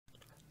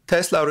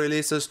Tesla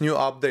releases new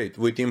update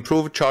with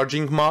improved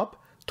charging map,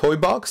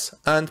 toybox,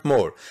 and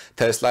more.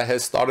 Tesla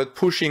has started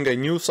pushing a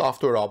new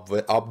software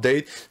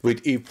update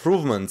with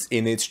improvements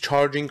in its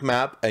charging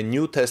map, a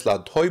new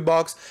Tesla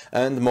toybox,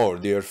 and more.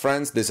 Dear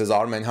friends, this is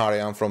Armen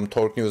Harayan from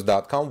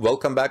torquenews.com.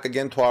 Welcome back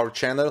again to our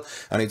channel,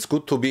 and it's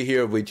good to be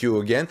here with you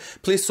again.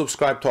 Please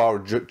subscribe to our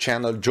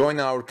channel, join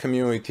our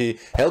community,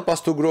 help us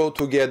to grow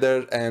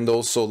together, and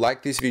also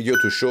like this video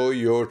to show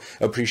your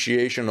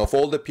appreciation of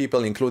all the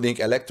people, including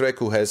Electrek,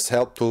 who has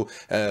helped to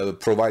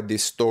provide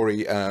this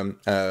story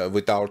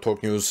with our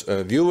Torque News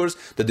viewers,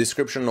 the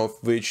description of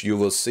which you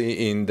will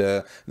see in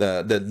the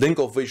link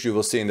of which you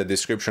will see in the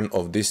description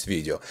of this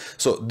video.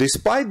 So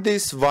despite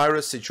this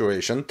virus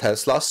situation,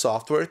 Tesla's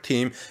software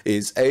team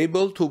is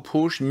able to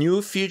push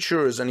new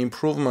features and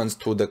improvements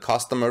to the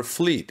customer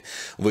fleet.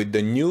 With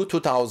the new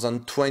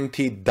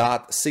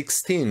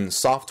 2020.16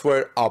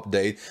 software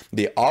update,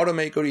 the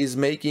automaker is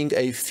making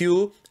a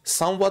few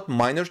somewhat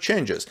minor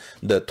changes.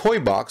 The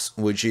toybox,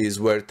 which is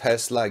where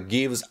Tesla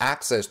gives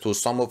access to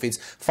some of its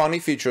funny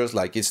features,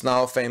 like its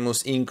now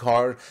famous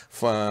in-car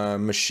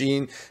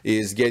machine,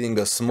 is getting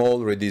a small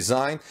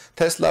redesign.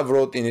 Tesla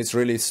wrote in its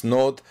release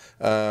note,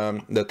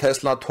 the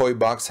Tesla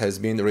toybox has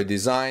been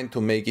redesigned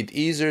to make it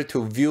easier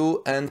to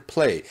view and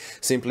play.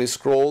 Simply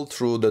scroll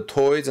through the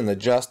toys and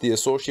adjust the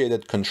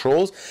associated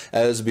controls.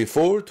 As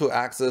before, to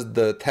access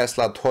the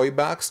Tesla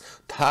toybox,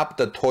 tap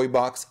the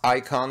toybox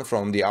icon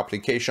from the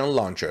application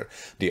launcher.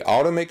 The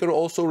automaker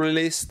also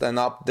released an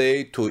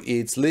update to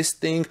its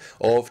listing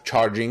of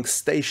charging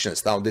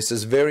stations. Now, this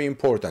is very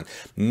important.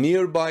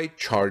 Nearby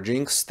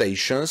charging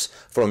stations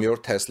from your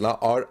Tesla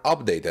are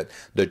updated.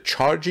 The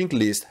charging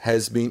list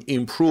has been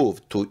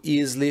improved to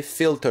easily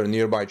filter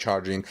nearby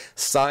charging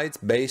sites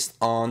based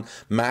on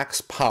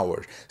max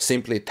power.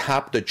 Simply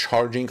tap the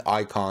charging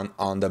icon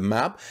on the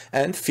map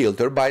and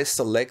filter by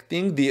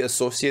selecting the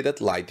associated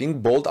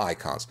lighting bolt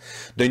icons.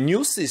 The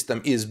new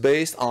system is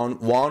based on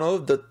one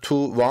of the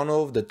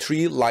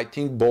three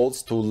lighting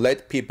bolts to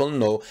let people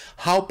know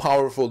how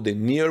powerful the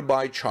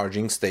nearby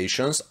charging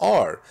stations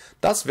are.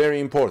 That's very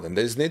important,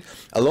 isn't it?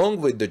 Along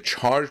with the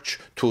change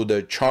to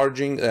the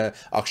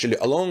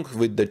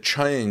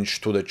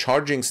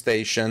charging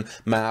station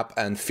map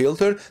and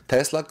filter,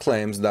 Tesla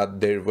claims that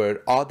there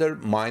were other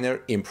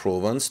minor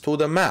improvements to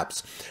the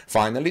maps.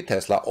 Finally,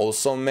 Tesla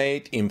also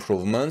made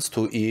improvements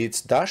to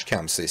its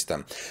dashcam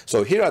system.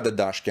 So here are the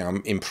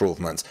dashcam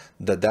improvements.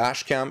 The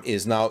dashcam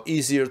is now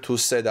easier to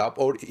set up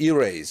or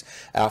erase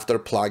after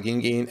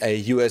plugging in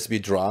a USB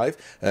drive.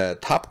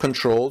 Tap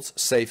controls,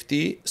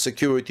 safety,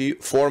 security,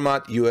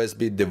 format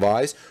USB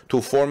device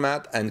to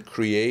format and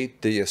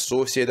create the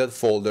associated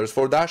folders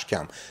for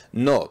dashcam.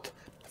 Note,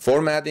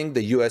 formatting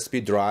the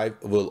USB drive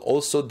will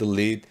also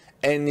delete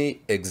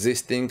any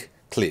existing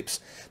clips.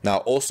 Now,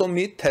 also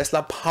meet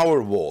Tesla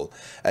Powerwall.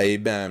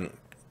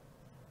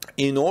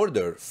 In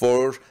order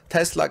for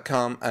Tesla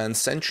Cam and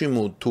Sentry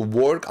Mode to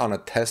work on a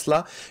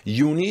Tesla,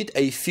 you need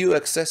a few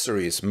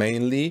accessories,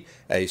 mainly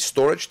a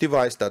storage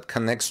device that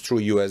connects through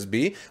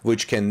USB,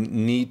 which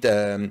can need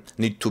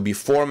to be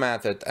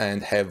formatted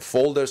and have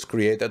folders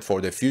created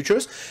for the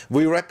features.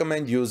 We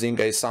recommend using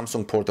a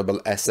Samsung portable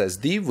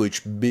SSD,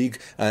 which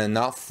big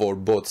enough for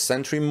both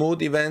Sentry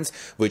Mode events,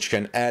 which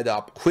can add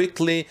up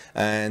quickly,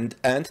 and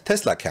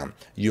Tesla Cam.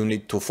 You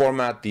need to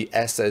format the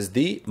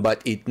SSD,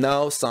 but it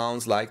now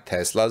sounds like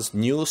Tesla's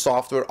new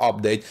software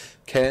update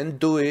can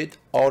do it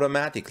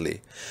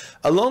automatically.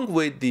 Along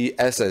with the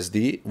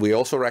SSD, we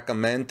also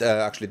recommend,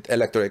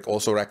 Electrek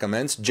also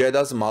recommends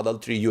Jeda's Model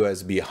 3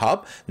 USB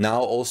hub,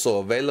 now also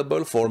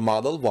available for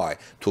Model Y,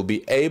 to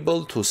be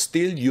able to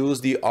still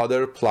use the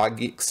other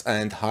plugins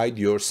and hide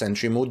your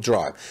Sentry Mode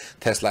drive.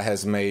 Tesla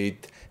has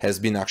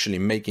been actually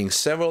making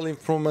several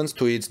improvements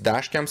to its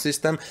dashcam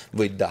system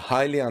with the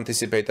highly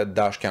anticipated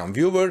dashcam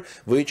viewer,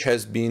 which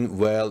has been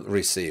well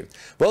received.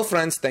 Well,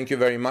 friends, thank you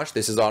very much.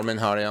 This is Armen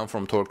Harayan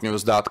from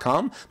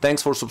torquenews.com.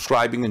 Thanks for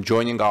subscribing and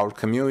joining our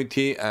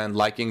community and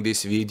liking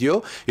this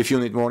video. If you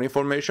need more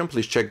information,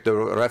 please check the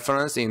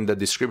reference in the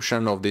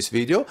description of this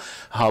video.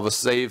 Have a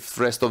safe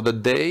rest of the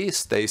day,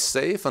 stay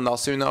safe, and I'll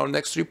see you in our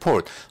next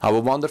report. Have a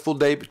wonderful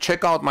day.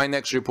 Check out my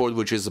next report,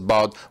 which is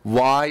about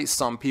why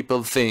some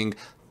people think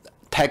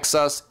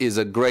Texas is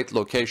a great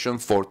location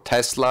for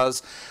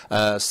Tesla's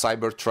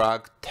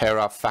Cybertruck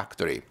Terra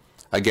factory.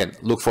 Again,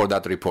 look for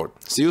that report.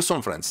 See you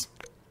soon, friends.